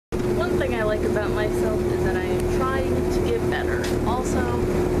like about myself is that I am trying to get better. Also,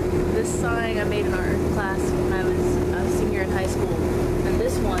 this sign I made in art class when I was a senior in high school, and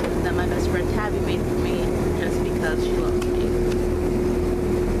this one that my best friend Tabby made for me just because she loves me.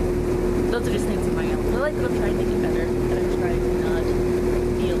 Those are just things of my own. I like that I'm trying to get better, that I'm trying to not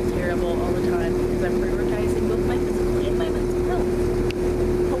feel terrible all the time because I'm prioritizing both my physical and my mental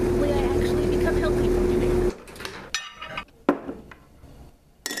health. Hopefully I actually become healthy from doing that.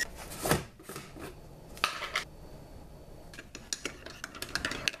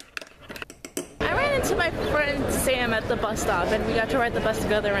 To my friend Sam at the bus stop, and we got to ride the bus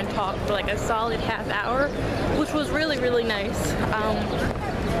together and talk for like a solid half hour, which was really, really nice.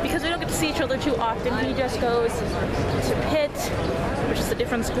 Because we don't get to see each other too often. He just goes to Pitt, which is a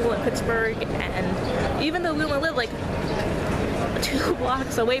different school in Pittsburgh, and even though we only live like 2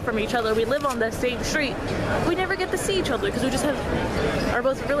 blocks away from each other, we live on the same street, we never get to see each other because we just are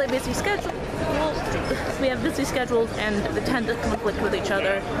both really busy schedules. Well, we have busy schedules and they tend to conflict with each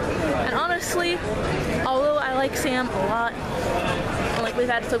other. And honestly, although I like Sam a lot, and like we've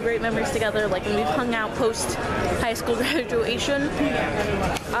had some great memories together, like when we've hung out post high school graduation,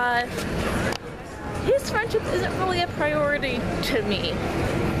 his friendship isn't really a priority to me.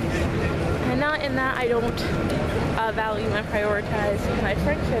 And not in that I don't value and prioritize my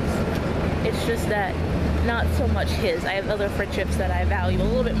friendships. It's just that not so much his. I have other friendships that I value a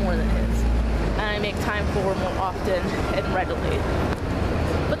little bit more than his. And I make time for more often and readily.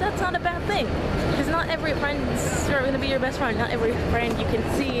 But that's not a bad thing. Because not every friend's going to be your best friend. Not every friend you can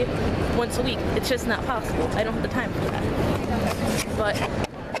see once a week. It's just not possible. I don't have the time for that.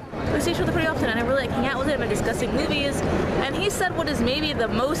 But we see each other pretty often, and I really like hang out with him and discussing movies. And he said what is maybe the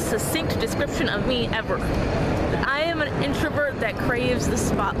most succinct description of me ever. I am an introvert that craves the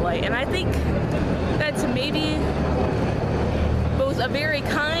spotlight, and I think that's maybe both a very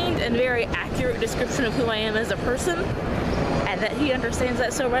kind and very accurate description of who I am as a person, and that he understands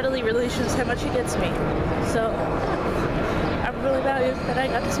that so readily really shows how much he gets me. So I really value that I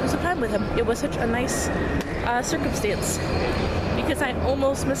got to spend some time with him. It was such a nice circumstance because I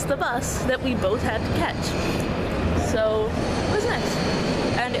almost missed the bus that we both had to catch. So it was nice.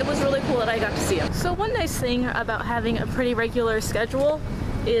 And it was really cool that I got to see him. So one nice thing about having a pretty regular schedule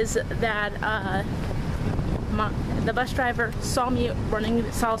is that the bus driver saw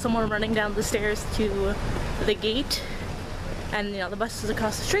someone running down the stairs to the gate, and the bus is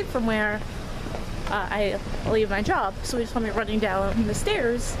across the street from where I leave my job. So he saw me running down the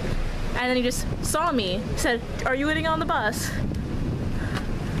stairs, and then he just saw me, said, "Are you getting on the bus?"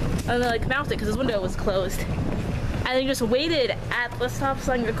 And then like mouthed it because his window was closed. And then he just waited at the stop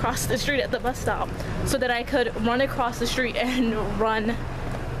sign across the street at the bus stop so that I could run across the street and run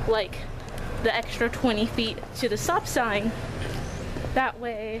like the extra 20 feet to the stop sign. That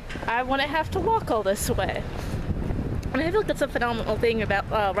way I wouldn't have to walk all this way. And I feel like that's a phenomenal thing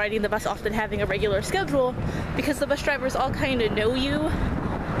about riding the bus, often having a regular schedule, because the bus drivers all kind of know you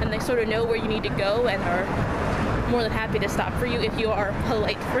and they sort of know where you need to go and are more than happy to stop for you if you are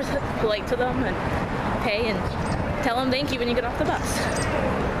polite to them and pay and tell them thank you when you get off the bus.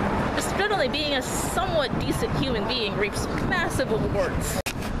 Just generally being a somewhat decent human being reaps massive awards.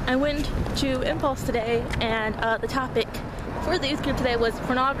 I went to Impulse today, and the topic for the youth group today was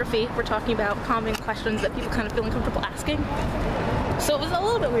pornography. We're talking about common questions that people kind of feel uncomfortable asking. So it was a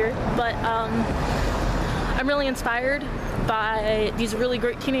little bit weird, but I'm really inspired by these really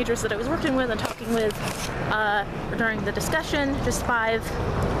great teenagers that I was working with and talking with during the discussion. Just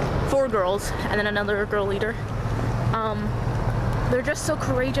 4 girls and then another girl leader. They're just so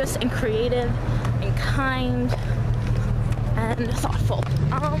courageous and creative and kind and thoughtful.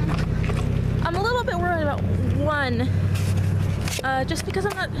 I'm a little bit worried about one, just because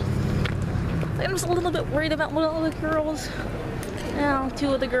I'm just a little bit worried about one of the girls,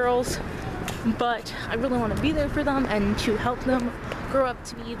 2 of the girls, but I really want to be there for them and to help them grow up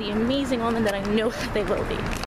to be the amazing woman that I know that they will be.